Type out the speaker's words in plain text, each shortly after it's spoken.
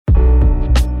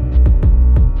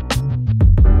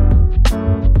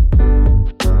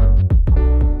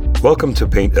Welcome to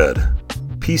Paint Ed.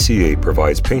 PCA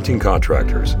provides painting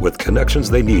contractors with connections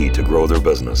they need to grow their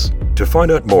business. To find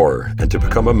out more and to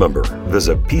become a member,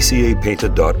 visit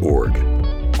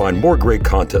pcapainted.org. Find more great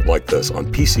content like this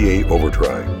on PCA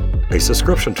Overdrive. A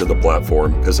subscription to the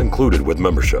platform is included with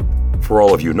membership. For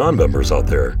all of you non-members out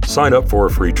there, sign up for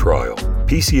a free trial.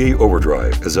 PCA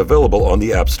Overdrive is available on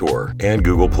the App Store and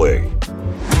Google Play.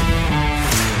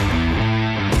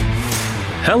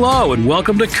 Hello and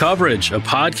welcome to Coverage, a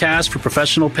podcast for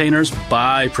professional painters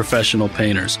by professional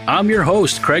painters. I'm your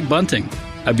host, Craig Bunting.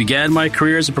 I began my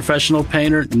career as a professional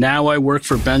painter. Now I work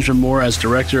for Benjamin Moore as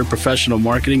Director of Professional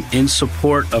Marketing in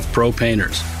support of pro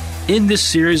painters. In this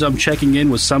series, I'm checking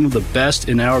in with some of the best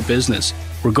in our business.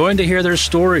 We're going to hear their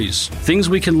stories, things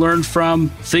we can learn from,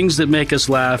 things that make us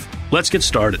laugh. Let's get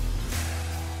started.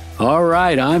 All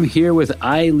right, I'm here with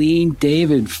Eileen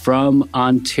David from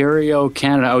Ontario,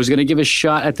 Canada. I was going to give a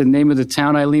shot at the name of the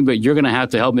town, Eileen, but you're going to have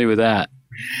to help me with that.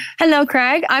 Hello,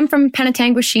 Craig. I'm from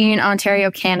Penetanguishene,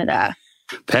 Ontario, Canada.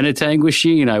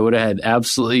 Penetanguishene, I would have had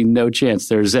absolutely no chance.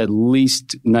 There's at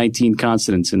least 19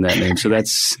 consonants in that name, so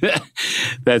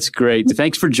that's great.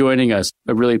 Thanks for joining us.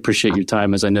 I really appreciate your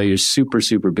time, as I know you're super,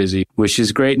 super busy, which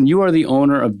is great. And you are the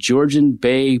owner of Georgian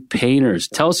Bay Painters.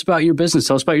 Tell us about your business.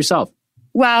 Tell us about yourself.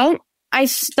 Well, I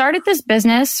started this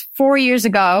business 4 years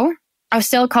ago. I was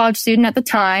still a college student at the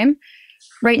time.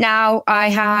 Right now, I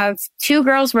have 2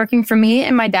 girls working for me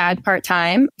and my dad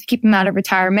part-time to keep them out of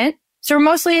retirement. So we're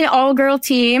mostly an all-girl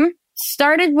team.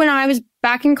 Started when I was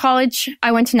back in college.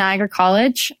 I went to Niagara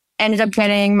College, ended up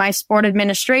getting my sport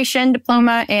administration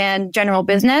diploma and general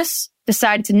business.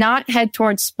 Decided to not head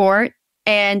towards sport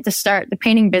and to start the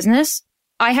painting business.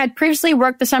 I had previously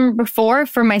worked the summer before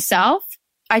for myself.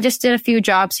 I just did a few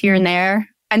jobs here and there.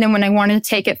 And then when I wanted to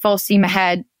take it full steam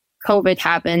ahead, COVID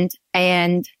happened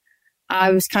and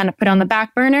I was kind of put on the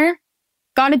back burner.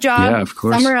 Got a job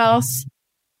somewhere else.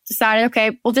 Decided,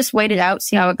 okay, we'll just wait it out,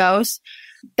 see how it goes.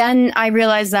 Then I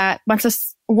realized that once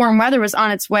the warm weather was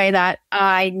on its way that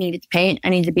I needed to paint. I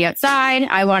needed to be outside.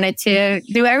 I wanted to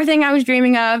do everything I was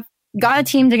dreaming of. Got a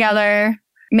team together,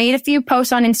 made a few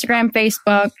posts on Instagram,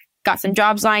 Facebook, got some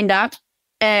jobs lined up.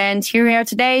 And here we are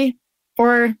today.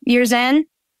 4 years in,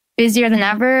 busier than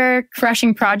ever,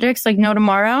 crushing projects like no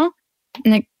tomorrow.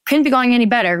 And it couldn't be going any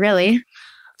better, really.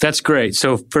 That's great.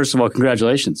 So first of all,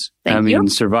 congratulations. Thank you.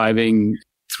 Surviving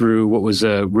through what was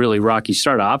a really rocky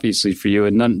start, obviously, for you.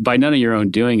 And by none of your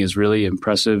own doing is really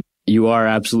impressive. You are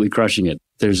absolutely crushing it.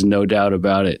 There's no doubt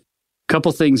about it. A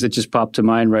couple things that just popped to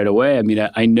mind right away. I mean,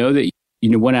 I know that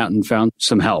you went out and found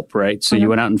some help, right? So you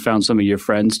went out and found some of your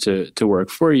friends to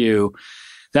work for you.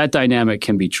 That dynamic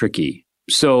can be tricky.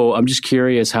 So I'm just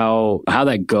curious how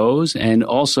that goes. And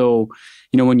also,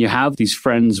 when you have these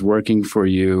friends working for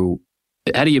you,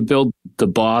 how do you build the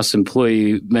boss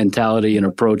employee mentality and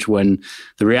approach when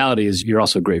the reality is you're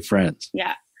also great friends?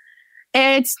 Yeah,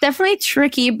 it's definitely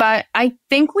tricky, but I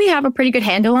think we have a pretty good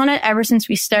handle on it ever since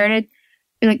we started.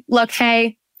 We're like, look,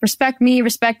 hey, respect me,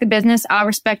 respect the business. I'll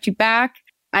respect you back.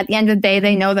 At the end of the day,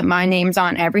 they know that my name's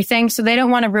on everything. So they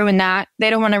don't want to ruin that. They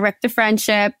don't want to wreck the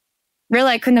friendship.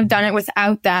 Really, I couldn't have done it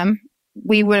without them.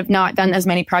 We would have not done as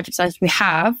many projects as we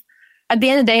have. At the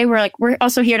end of the day, we're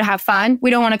also here to have fun. We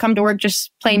don't want to come to work just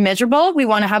plain miserable. We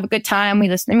want to have a good time. We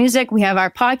listen to music. We have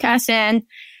our podcast in.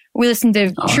 We listen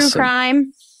to true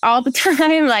crime all the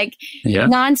time,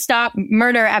 nonstop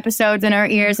murder episodes in our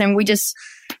ears. And we just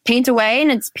paint away and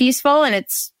it's peaceful and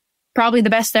it's probably the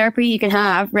best therapy you can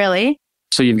have, really.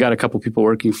 So you've got a couple people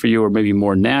working for you or maybe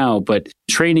more now, but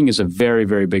training is a very,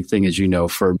 very big thing, as you know,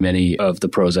 for many of the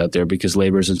pros out there because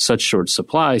labor is in such short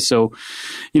supply. So,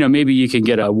 maybe you can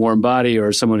get a warm body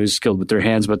or someone who's skilled with their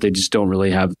hands, but they just don't really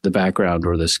have the background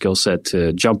or the skill set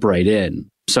to jump right in.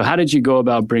 So how did you go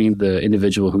about bringing the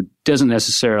individual who doesn't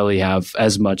necessarily have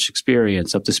as much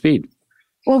experience up to speed?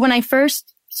 Well, when I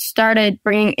first started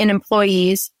bringing in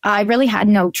employees, I really had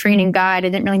no training guide. I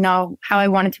didn't really know how I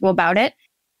wanted to go about it.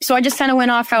 So I just kind of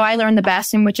went off how I learned the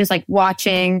best, and which is like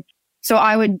watching. So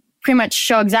I would pretty much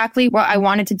show exactly what I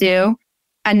wanted to do.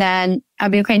 And then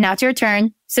I'd be, okay, now it's your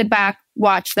turn. Sit back,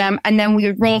 watch them. And then we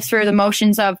would roll through the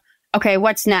motions of, okay,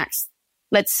 what's next?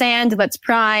 Let's sand, let's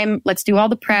prime, let's do all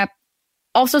the prep.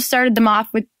 Also started them off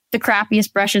with the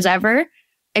crappiest brushes ever.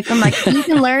 I'm like, you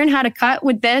can learn how to cut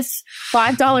with this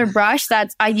 $5 brush that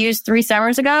I used 3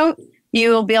 summers ago. You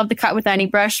will be able to cut with any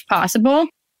brush possible.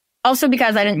 Also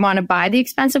because I didn't want to buy the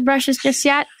expensive brushes just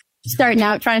yet. Starting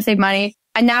out, trying to save money.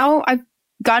 And now I've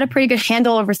got a pretty good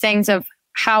handle over things of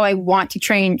how I want to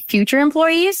train future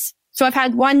employees. So I've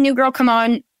had one new girl come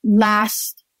on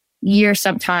last year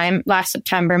sometime, last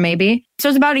September maybe. So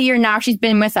it's about a year now she's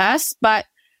been with us, but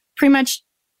pretty much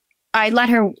I let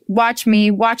her watch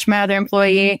me, watch my other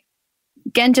employee,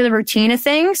 get into the routine of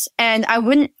things. And I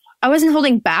wasn't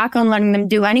holding back on letting them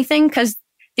do anything, because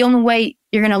the only way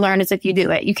you're going to learn is if you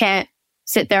do it. You can't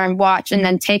sit there and watch and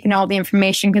then take in all the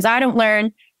information, because I don't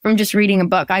learn from just reading a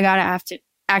book. I gotta have to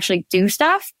actually do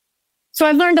stuff. So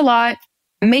I've learned a lot,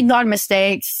 made a lot of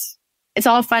mistakes. It's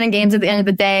all fun and games at the end of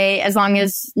the day, as long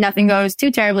as nothing goes too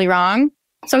terribly wrong.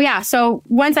 So yeah, so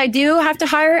once I do have to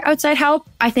hire outside help,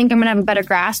 I think I'm going to have a better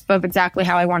grasp of exactly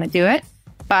how I want to do it.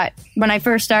 But when I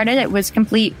first started, it was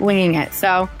complete winging it.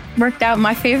 So worked out in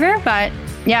my favor, but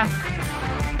yeah.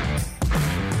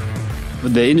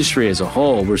 The industry as a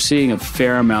whole, we're seeing a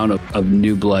fair amount of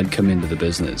new blood come into the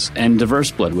business, and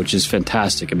diverse blood, which is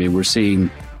fantastic. I mean, we're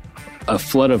seeing a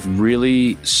flood of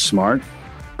really smart,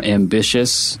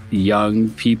 ambitious, young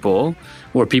people,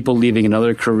 or people leaving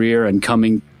another career and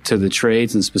coming to the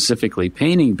trades, and specifically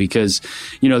painting, because,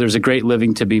 you know, there's a great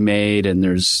living to be made, and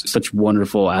there's such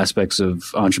wonderful aspects of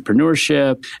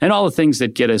entrepreneurship and all the things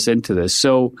that get us into this.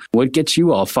 So what gets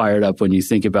you all fired up when you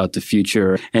think about the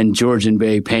future and Georgian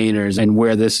Bay painters and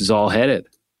where this is all headed?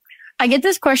 I get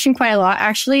this question quite a lot,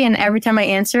 actually, and every time I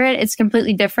answer it, it's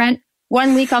completely different.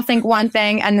 One week I'll think one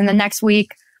thing, and then the next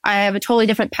week I have a totally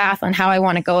different path on how I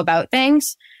want to go about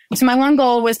things. So my one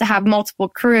goal was to have multiple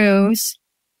crews.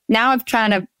 Now I've tried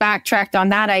to backtrack on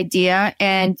that idea,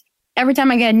 and every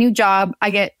time I get a new job, I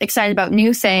get excited about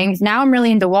new things. Now I'm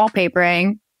really into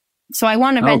wallpapering. So I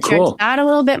want to venture into that a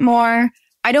little bit more.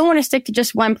 I don't want to stick to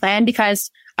just one plan,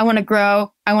 because I want to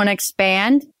grow, I want to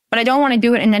expand, but I don't want to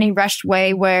do it in any rushed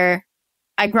way where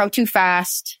I grow too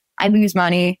fast, I lose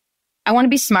money. I want to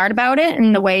be smart about it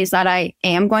in the ways that I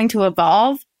am going to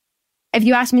evolve. If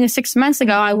you asked me this 6 months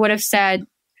ago, I would have said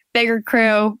bigger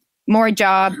crew, more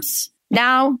jobs.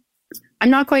 Now, I'm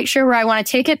not quite sure where I want to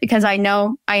take it, because I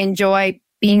know I enjoy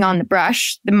being on the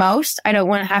brush the most. I don't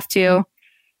want to have to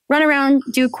run around,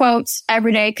 do quotes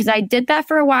every day, because I did that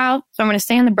for a while. So I'm going to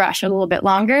stay on the brush a little bit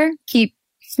longer, keep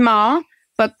small,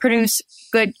 but produce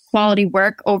good quality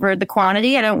work over the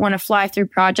quantity. I don't want to fly through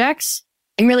projects,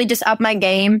 and really just up my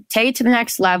game, take it to the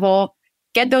next level,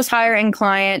 get those higher end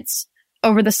clients.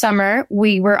 Over the summer,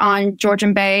 we were on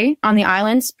Georgian Bay on the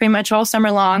islands pretty much all summer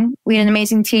long. We had an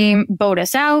amazing team boat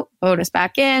us out, boat us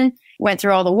back in, went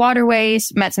through all the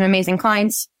waterways, met some amazing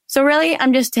clients. So really,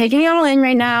 I'm just taking it all in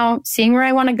right now, seeing where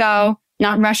I want to go,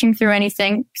 not rushing through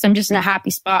anything, because I'm just in a happy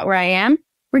spot where I am.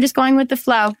 We're just going with the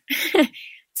flow,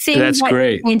 seeing That's what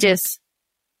great. changes.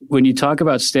 When you talk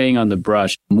about staying on the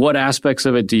brush, what aspects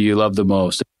of it do you love the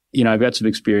most? You know, I've got some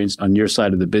experience on your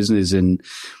side of the business, and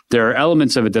there are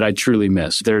elements of it that I truly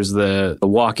miss. There's the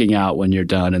walking out when you're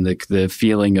done, and the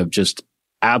feeling of just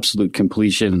absolute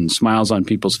completion and smiles on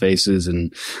people's faces,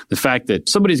 and the fact that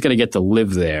somebody's going to get to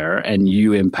live there and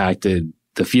you impacted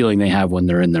the feeling they have when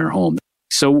they're in their home.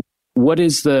 So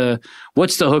what's the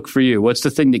hook for you? What's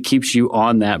the thing that keeps you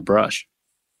on that brush?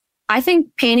 I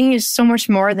think painting is so much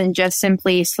more than just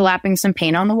simply slapping some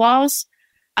paint on the walls.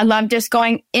 I love just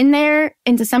going in there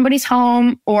into somebody's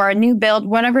home or a new build,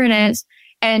 whatever it is,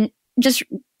 and just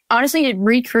honestly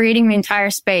recreating the entire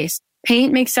space.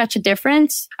 Paint makes such a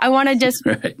difference. I want to just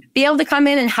be able to come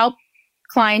in and help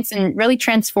clients and really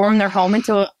transform their home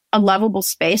into a lovable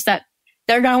space that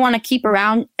they're going to want to keep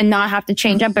around and not have to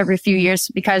change up every few years,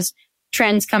 because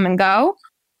trends come and go.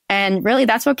 And really,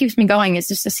 that's what keeps me going, is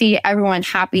just to see everyone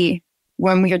happy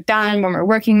when we are done, when we're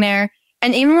working there.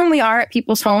 And even when we are at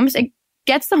people's homes, it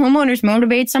gets the homeowners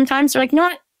motivated sometimes. They're like, you know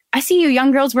what? I see you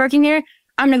young girls working here.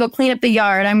 I'm going to go clean up the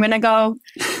yard. I'm going to go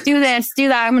do this, do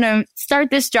that. I'm going to start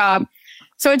this job.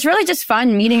 So it's really just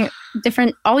fun meeting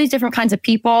all these different kinds of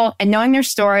people and knowing their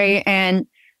story and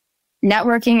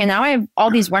networking. And now I have all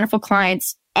these wonderful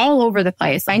clients all over the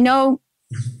place. I know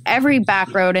every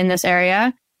back road in this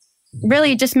area.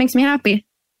 Really, it just makes me happy.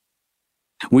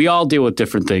 We all deal with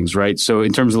different things, right? So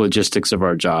in terms of logistics of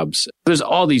our jobs, there's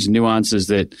all these nuances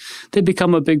that they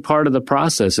become a big part of the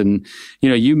process. And, you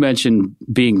know, you mentioned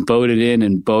being boated in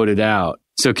and boated out.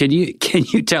 So can you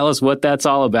tell us what that's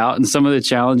all about and some of the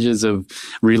challenges of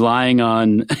relying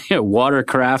on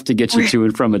watercraft to get you to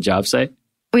and from a job site?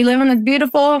 We live in a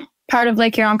beautiful part of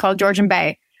Lake Huron called Georgian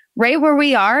Bay. Right where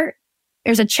we are,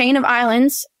 there's a chain of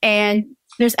islands, and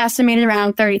there's estimated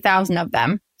around 30,000 of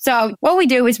them. So what we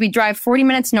do is we drive 40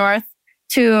 minutes north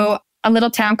to a little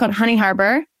town called Honey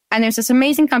Harbor. And there's this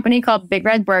amazing company called Big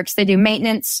Red Works. They do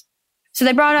maintenance. So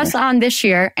they brought us on this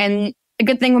year. And the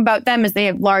good thing about them is they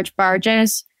have large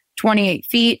barges, 28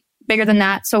 feet, bigger than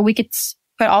that. So we could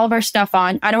put all of our stuff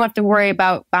on. I don't have to worry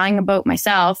about buying a boat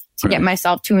myself to get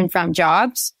myself to and from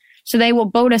jobs. So they will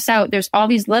boat us out. There's all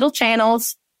these little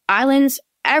channels, islands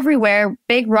everywhere,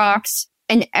 big rocks.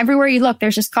 And everywhere you look,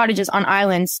 there's just cottages on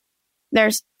islands.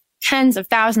 There's tens of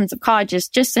thousands of cottages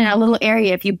just in a little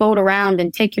area if you boat around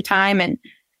and take your time. And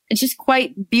it's just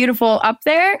quite beautiful up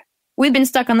there. We've been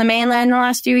stuck on the mainland the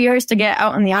last few years to get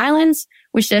out on the islands,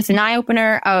 which is an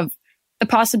eye-opener of the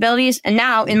possibilities. And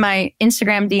now in my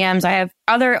Instagram DMs, I have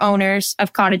other owners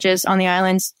of cottages on the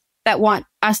islands that want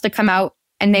us to come out,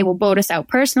 and they will boat us out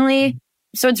personally.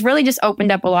 So it's really just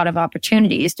opened up a lot of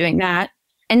opportunities doing that.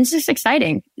 And it's just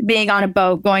exciting being on a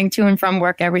boat, going to and from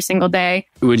work every single day.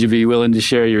 Would you be willing to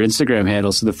share your Instagram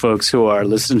handle so the folks who are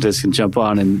listening to this can jump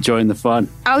on and join the fun?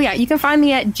 Oh, yeah. You can find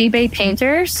me at GBay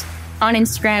Painters on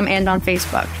Instagram and on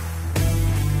Facebook.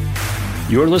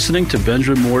 You're listening to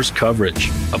Benjamin Moore's Coverage,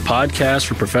 a podcast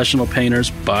for professional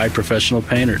painters by professional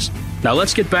painters. Now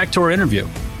let's get back to our interview.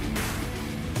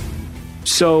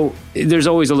 So there's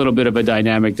always a little bit of a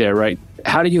dynamic there, right?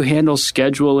 How do you handle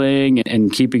scheduling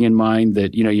and keeping in mind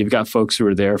that, you've got folks who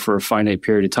are there for a finite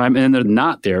period of time and then they're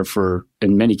not there for,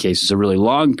 in many cases, a really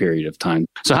long period of time.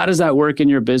 So how does that work in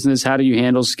your business? How do you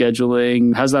handle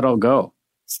scheduling? How's that all go?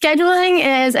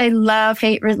 Scheduling is a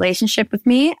love-hate relationship with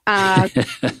me.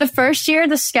 The first year,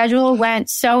 the schedule went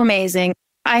so amazing.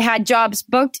 I had jobs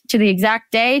booked to the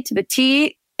exact day, to the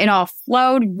T. It all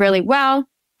flowed really well.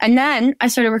 And then I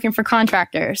started working for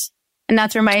contractors. And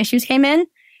that's where my issues came in.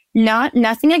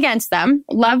 Nothing against them.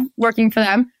 Love working for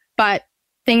them. But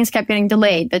things kept getting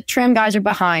delayed. The trim guys are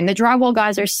behind. The drywall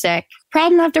guys are sick.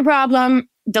 Problem after problem.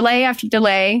 Delay after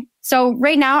delay. So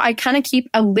right now I kind of keep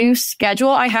a loose schedule.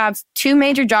 I have 2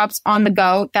 major jobs on the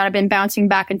go that I've been bouncing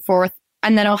back and forth.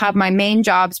 And then I'll have my main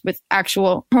jobs with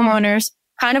actual homeowners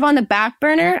kind of on the back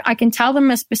burner. I can tell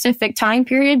them a specific time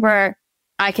period where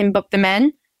I can book them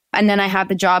in. And then I have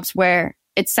the jobs where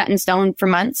it's set in stone for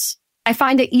months. I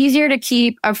find it easier to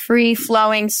keep a free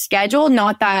flowing schedule.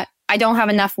 Not that I don't have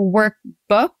enough work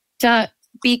booked to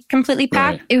be completely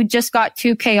packed. Right. It just got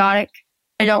too chaotic.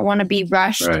 I don't want to be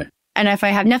rushed. Right. And if I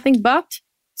have nothing booked,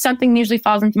 something usually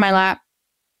falls into my lap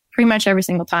pretty much every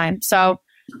single time. So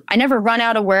I never run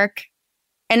out of work,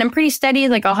 and I'm pretty steady.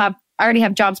 Like I already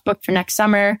have jobs booked for next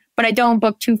summer, but I don't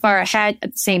book too far ahead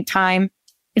at the same time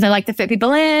because I like to fit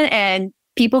people in and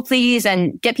people please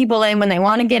and get people in when they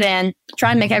want to get in,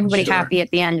 try and make everybody happy at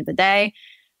the end of the day.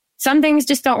 Some things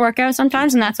just don't work out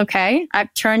sometimes, and that's okay.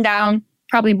 I've turned down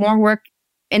probably more work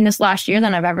in this last year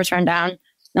than I've ever turned down in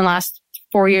the last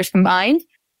 4 years combined.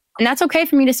 And that's okay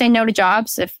for me to say no to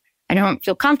jobs if I don't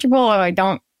feel comfortable or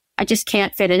I just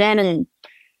can't fit it in, and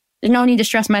there's no need to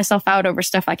stress myself out over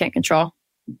stuff I can't control.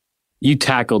 You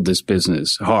tackled this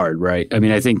business hard, right? I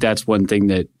mean, I think that's one thing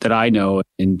that I know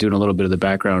in doing a little bit of the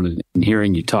background and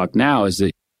hearing you talk now is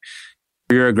that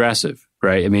you're aggressive,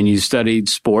 right? I mean, you studied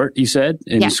sport, you said,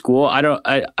 in school. I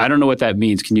don't know what that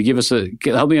means. Can you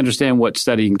help me understand what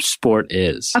studying sport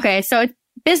is? Okay, so it's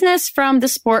business from the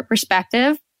sport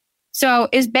perspective. So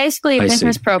it's basically a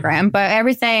business program, but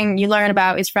everything you learn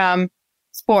about is from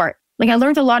sport. Like I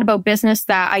learned a lot about business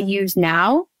that I use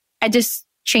now. I just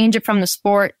change it from the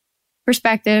sport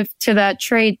perspective to the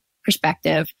trade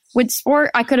perspective. With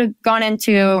sport, I could have gone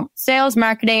into sales,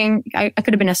 marketing. I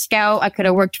could have been a scout. I could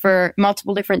have worked for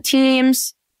multiple different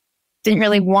teams. Didn't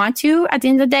really want to at the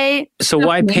end of the day. So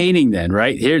why painting then,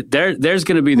 right? There's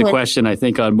going to be the question, I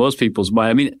think, on most people's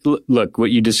mind. I mean, look, what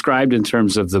you described in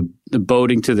terms of the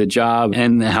boating to the job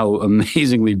and how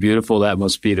amazingly beautiful that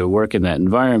must be to work in that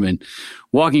environment.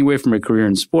 Walking away from a career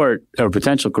in sport or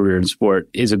potential career in sport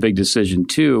is a big decision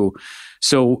too.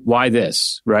 So why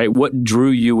this, right? What drew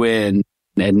you in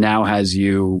and now has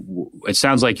you, it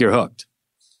sounds like you're hooked.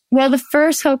 Well, the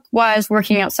first hook was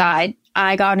working outside.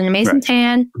 I got an amazing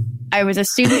tan. I was a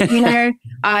student painter.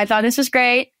 I thought this was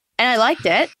great. And I liked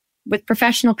it. With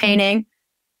professional painting,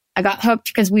 I got hooked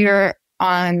because we were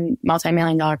on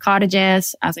multi-million-dollar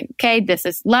cottages. I was like, okay, this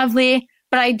is lovely.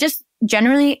 But I just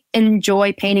generally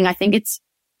enjoy painting. I think it's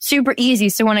super easy.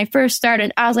 So when I first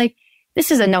started, I was like,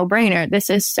 this is a no-brainer. This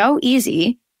is so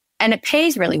easy. And it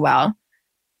pays really well.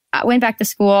 I went back to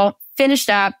school, finished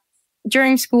up.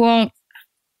 During school,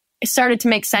 it started to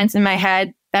make sense in my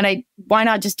head that why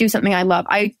not just do something I love?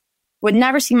 I would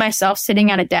never see myself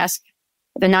sitting at a desk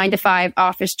with a 9-to-5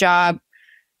 office job.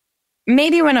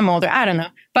 Maybe when I'm older, I don't know.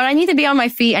 But I need to be on my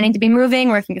feet. I need to be moving,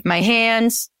 working with my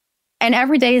hands. And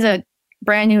every day is a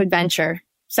brand new adventure.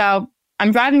 So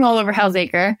I'm driving all over Hell's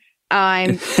Acre.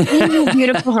 I'm seeing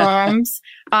beautiful homes.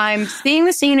 I'm seeing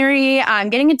the scenery. I'm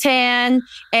getting a tan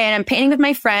and I'm painting with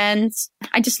my friends.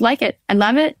 I just like it. I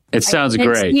love it. It sounds great.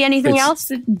 I can't see anything else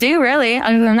to do really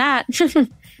other than that.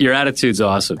 Your attitude's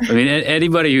awesome. I mean,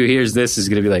 anybody who hears this is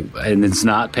going to be like, and it's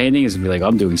not painting, is going to be like,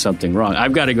 I'm doing something wrong.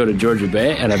 I've got to go to Georgia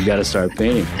Bay and I've got to start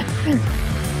painting.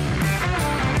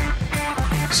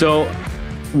 So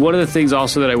one of the things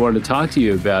also that I wanted to talk to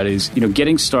you about is,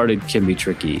 getting started can be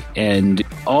tricky. And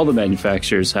all the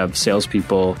manufacturers have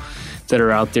salespeople that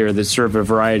are out there that serve a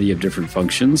variety of different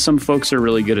functions. Some folks are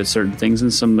really good at certain things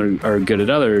and some are good at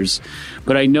others.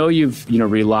 But I know you've,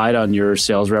 relied on your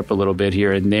sales rep a little bit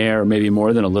here and there, or maybe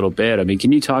more than a little bit. I mean,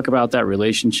 can you talk about that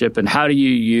relationship and how do you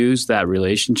use that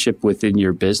relationship within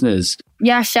your business?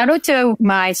 Yeah, shout out to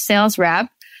my sales rep.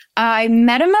 I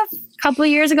met him a couple of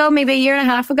years ago, maybe a year and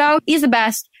a half ago. He's the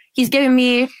best. He's giving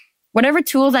me whatever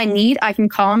tools I need. I can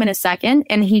call him in a second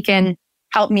and he can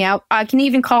help me out. I can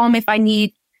even call him if I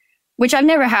need, which I've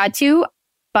never had to,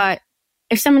 but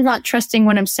if someone's not trusting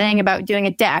what I'm saying about doing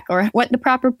a deck or what the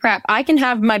proper prep, I can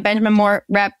have my Benjamin Moore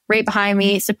rep right behind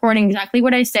me supporting exactly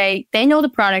what I say. They know the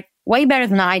product way better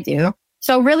than I do.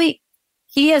 So really,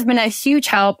 he has been a huge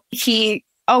help. He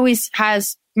always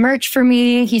has merch for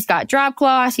me. He's got drop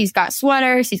cloths. He's got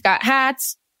sweaters. He's got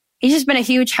hats. He's just been a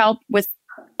huge help with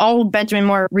all Benjamin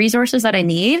Moore resources that I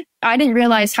need. I didn't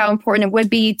realize how important it would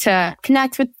be to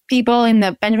connect with people in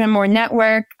the Benjamin Moore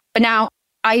network. But now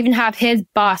I even have his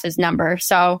boss's number.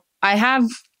 So I have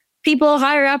people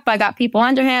higher up. I got people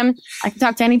under him. I can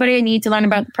talk to anybody I need to learn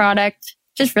about the product.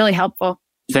 Just really helpful.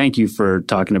 Thank you for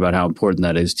talking about how important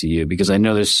that is to you, because I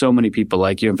know there's so many people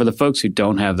like you. And for the folks who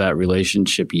don't have that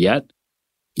relationship yet,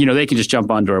 they can just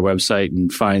jump onto our website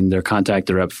and find their contact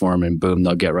the rep form and boom,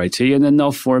 they'll get right to you and then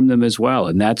they'll form them as well.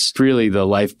 And that's really the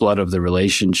lifeblood of the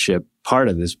relationship part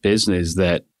of this business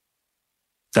that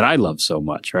I love so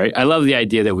much, right? I love the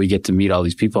idea that we get to meet all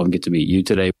these people and get to meet you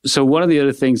today. So one of the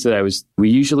other things that we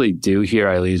usually do here,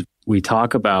 Eileen, is we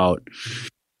talk about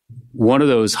one of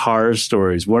those horror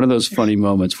stories, one of those funny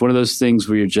moments, one of those things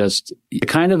where you're just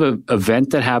kind of an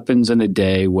event that happens in a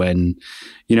day when,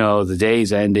 the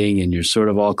day's ending and you're sort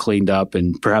of all cleaned up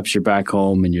and perhaps you're back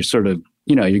home and you're sort of,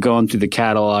 you're going through the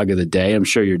catalog of the day. I'm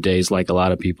sure your day's like a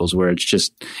lot of people's where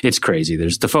it's crazy.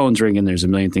 There's the phone's ringing. There's a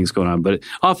million things going on, but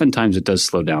oftentimes it does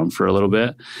slow down for a little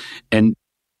bit. And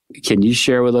can you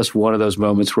share with us one of those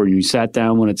moments where you sat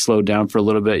down when it slowed down for a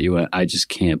little bit? You went, I just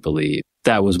can't believe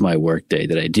that was my work day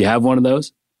today. Do you have one of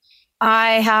those?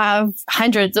 I have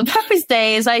hundreds of those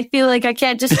days. I feel like I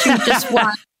can't just choose just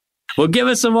one. Well, give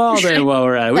us them all then while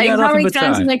we're at it. We got how many nothing but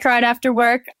times time. I cried after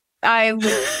work? I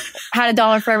had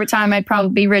 $1 for every time. I'd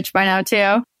probably be rich by now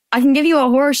too. I can give you a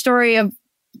horror story of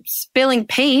spilling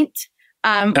paint.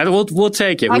 We'll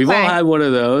take it. Okay. We've all had one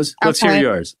of those. Let's hear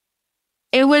yours.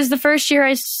 It was the first year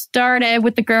I started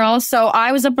with the girls. So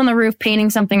I was up on the roof painting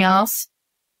something else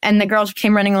and the girls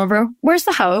came running over. Where's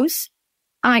the hose?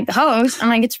 I'm like, the hose? I'm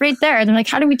like, it's right there. They're like,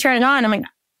 how do we turn it on? I'm like,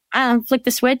 I don't know, flick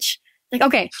the switch. Like,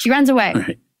 okay. She runs away.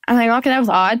 Right. I'm like, okay, that was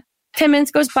odd. 10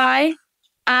 minutes goes by.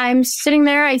 I'm sitting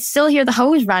there. I still hear the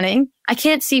hose running. I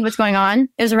can't see what's going on.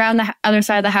 It was around the other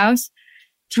side of the house.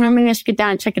 So I'm going to get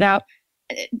down and check it out.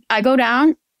 I go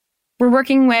down. We're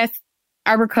working with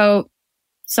Arbor Coat,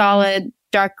 solid,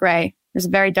 dark gray. It's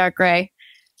very dark gray.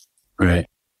 Right.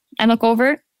 I look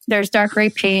over. There's dark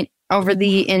gray paint over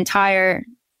the entire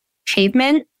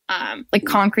pavement, like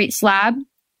concrete slab,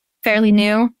 fairly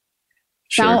new.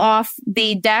 Sure. Fell off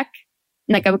the deck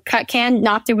like a cut can,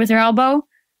 knocked it with her elbow.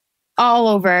 All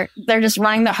over. They're just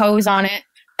running the hose on it.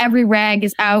 Every rag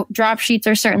is out. Drop sheets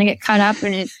are starting to get cut up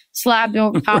and it's slabbed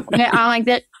over top of it. I'm like,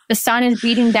 that. The sun is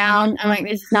beating down. I'm like,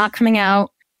 this is not coming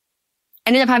out. I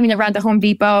ended up having to run to Home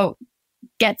Depot,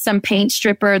 get some paint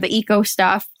stripper, the eco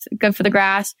stuff, good for the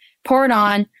grass, pour it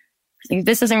on. I think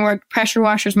this doesn't work. Pressure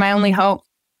washer's my only hope.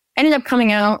 Ended up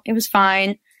coming out. It was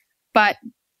fine. But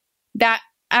that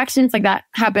accidents like that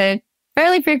happen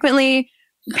fairly frequently.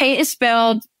 Paint is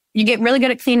spilled. You get really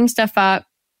good at cleaning stuff up.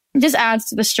 It just adds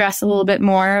to the stress a little bit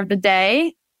more of the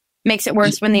day. Makes it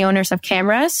worse when the owners have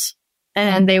cameras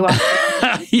and they watch.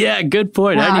 Yeah, good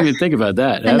point. I didn't even think about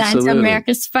that. And Absolutely. that's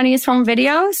America's Funniest Home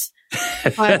Videos.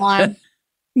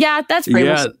 Yeah, that's pretty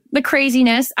much the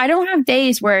craziness. I don't have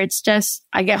days where it's just,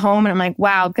 I get home and I'm like,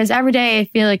 wow, because every day I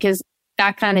feel like is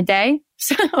that kind of day.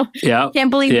 So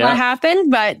can't believe what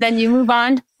happened, but then you move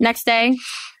on next day.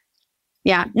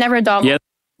 Yeah, never a dull. Yeah,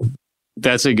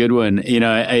 that's a good one.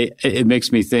 It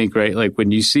makes me think, right? Like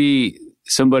when you see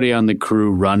somebody on the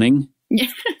crew running,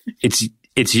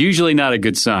 it's usually not a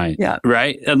good sign,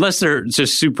 right? Unless they're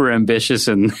just super ambitious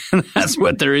and that's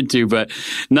what they're into. But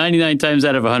 99 times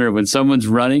out of 100, when someone's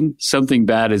running, something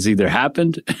bad has either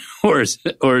happened or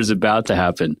is about to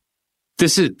happen.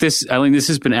 Eileen, this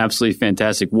has been absolutely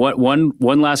fantastic. One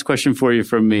last question for you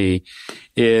from me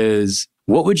is,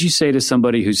 what would you say to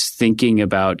somebody who's thinking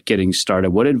about getting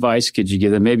started? What advice could you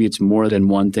give them? Maybe it's more than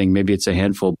one thing. Maybe it's a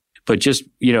handful. But just,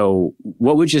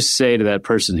 what would you say to that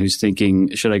person who's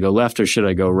thinking, should I go left or should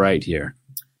I go right here?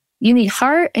 You need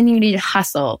heart and you need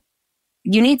hustle.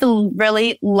 You need to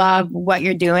really love what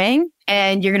you're doing,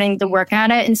 and you're going to need to work at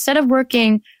it. Instead of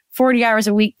working 40 hours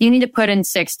a week, you need to put in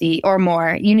 60 or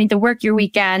more. You need to work your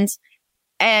weekends.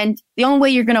 And the only way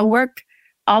you're going to work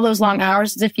all those long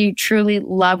hours is if you truly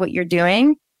love what you're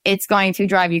doing. It's going to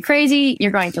drive you crazy.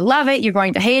 You're going to love it. You're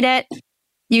going to hate it.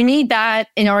 You need that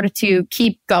in order to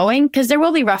keep going, because there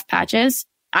will be rough patches.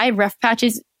 I have rough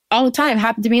patches all the time. It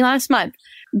happened to me last month.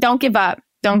 Don't give up.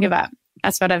 Don't give up.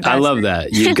 That's what I've done. I love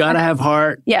that. You've got to have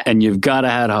heart and you've got to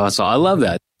have hustle. I love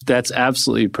that. That's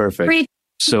absolutely perfect.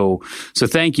 So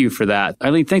thank you for that.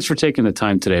 Eileen, thanks for taking the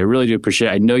time today. I really do appreciate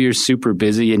it. I know you're super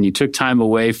busy and you took time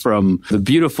away from the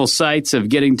beautiful sights of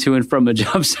getting to and from a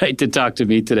job site to talk to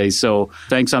me today. So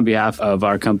thanks on behalf of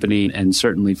our company and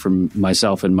certainly from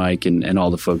myself and Mike and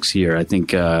all the folks here. I think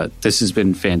this has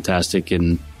been fantastic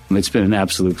and it's been an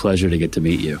absolute pleasure to get to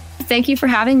meet you. Thank you for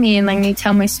having me and letting me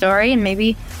tell my story, and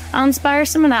maybe I'll inspire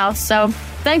someone else. So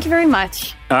thank you very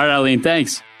much. All right, Eileen,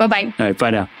 thanks. Bye-bye. All right,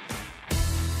 bye now.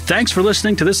 Thanks for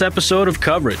listening to this episode of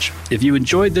Coverage. If you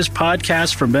enjoyed this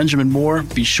podcast from Benjamin Moore,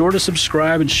 be sure to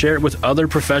subscribe and share it with other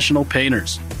professional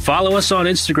painters. Follow us on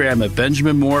Instagram at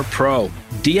Benjamin Moore Pro.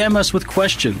 DM us with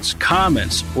questions,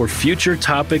 comments, or future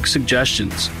topic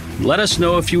suggestions. Let us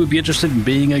know if you would be interested in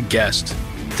being a guest.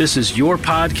 This is your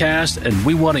podcast, and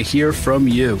we want to hear from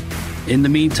you. In the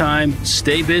meantime,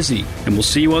 stay busy, and we'll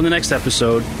see you on the next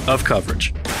episode of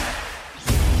Coverage.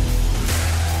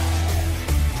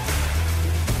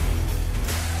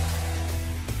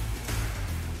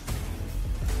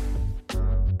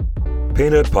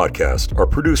 Paint Ed podcasts are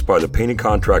produced by the Painting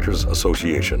Contractors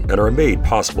Association and are made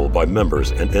possible by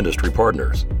members and industry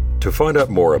partners. To find out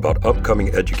more about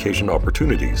upcoming education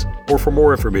opportunities or for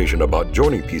more information about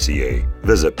joining PCA,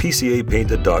 visit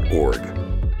pcapainted.org.